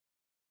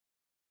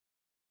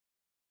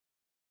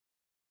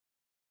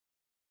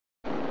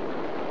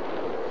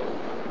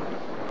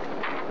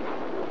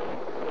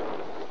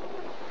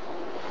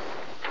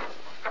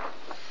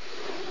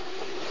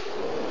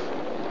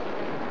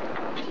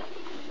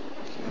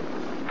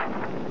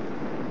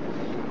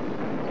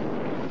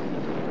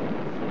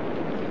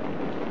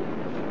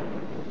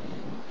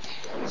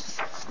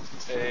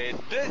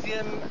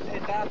deuxième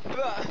étape.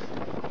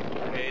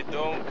 Et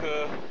donc,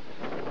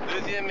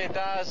 deuxième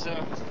étage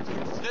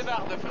de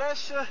barre de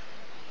flèche.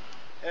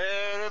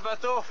 Et le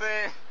bateau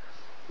fait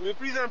de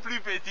plus en plus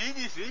petit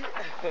d'ici.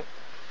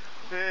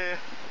 Et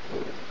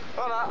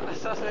voilà,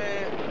 ça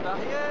c'est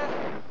l'arrière.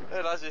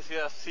 Et là, je suis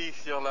assis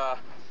sur la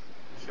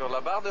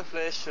barre de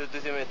flèche,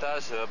 deuxième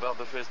étage, barre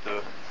de flèche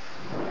de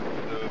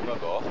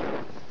bâbord.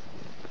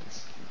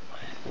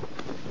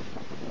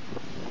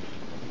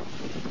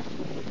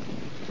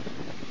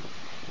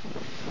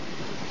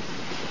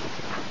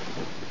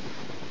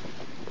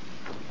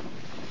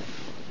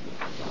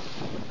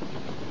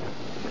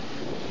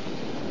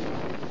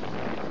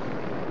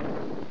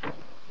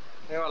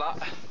 Et voilà,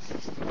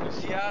 le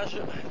sillage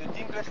de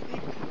team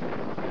plastique.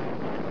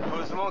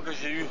 Heureusement que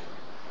j'ai eu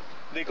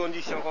des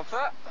conditions comme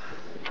ça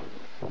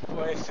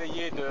pour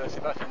essayer de...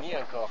 C'est pas fini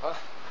encore, hein.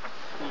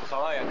 Il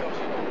travaille encore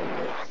chez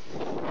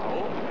nous. En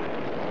haut.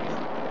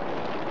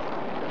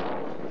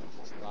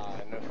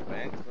 À 9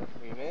 mètres,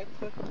 8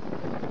 mètres.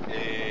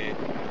 Et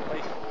là,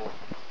 il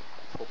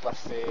faut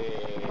passer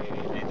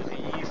les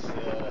drisses,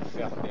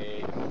 faire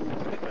des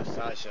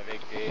passages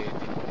avec des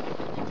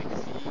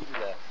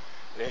textiles,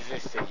 les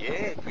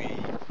essayer et puis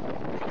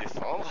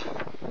descendre.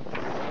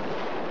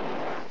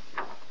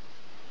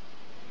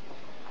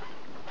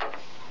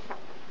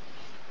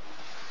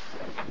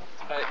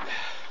 Allez,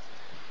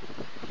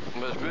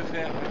 ben, je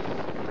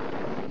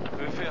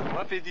vais faire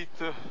ma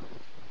petite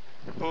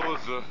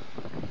pause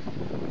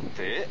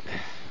thé.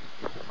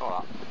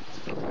 Voilà.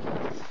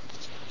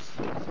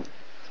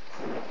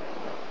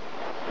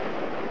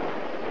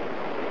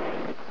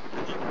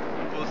 Petite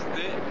pause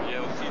thé, il y a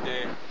aussi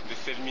des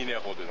sels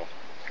minéraux dedans.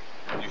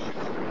 Du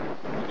sucre.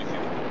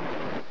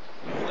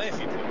 Du vrai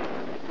citron.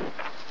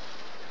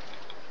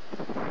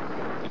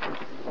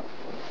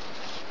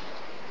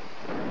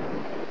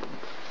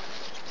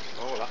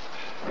 Voilà.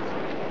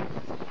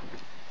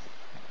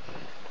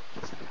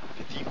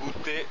 Petit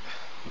goûter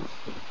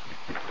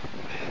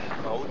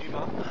en haut du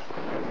mât.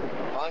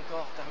 Pas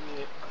encore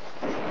terminé.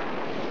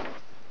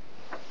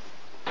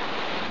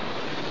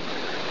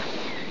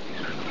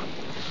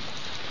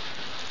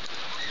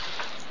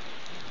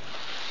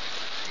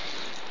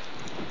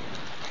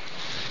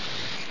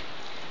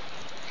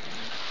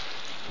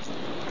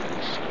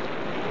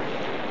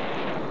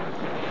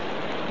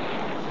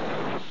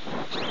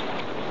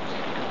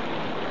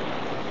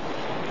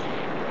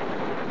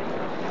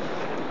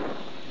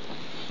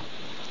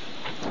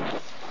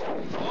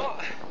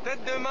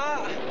 Tête de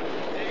mât,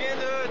 je viens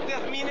de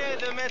terminer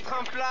de mettre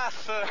en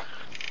place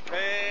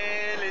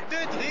les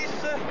deux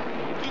drisses,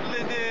 toutes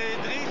les deux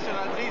drisses,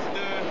 la drisse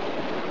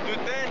de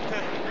tête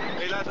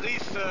et la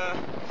drisse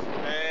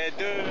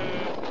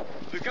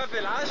de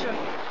capellage.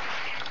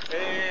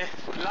 Et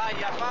là, il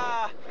n'y a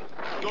pas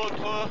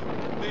d'autres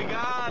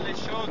dégâts, les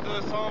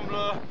choses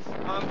semblent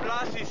en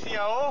place ici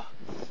en haut.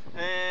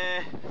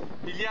 Et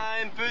il y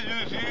a un peu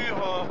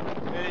d'usure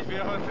et je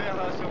vais refaire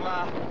sur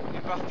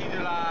une partie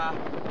de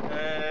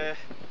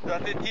la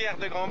tétière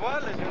de grand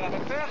voile, je vais la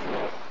refaire.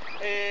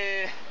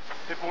 Et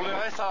pour le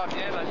reste, ça va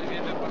bien. Là, je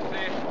viens de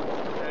passer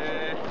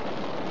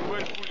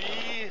nouvelle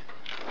poulie,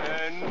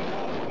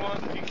 nouveau point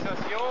de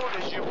fixation,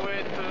 les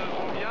girouettes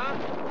vont bien.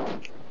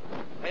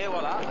 Et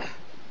voilà,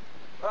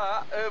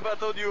 voilà, un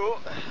bateau du haut.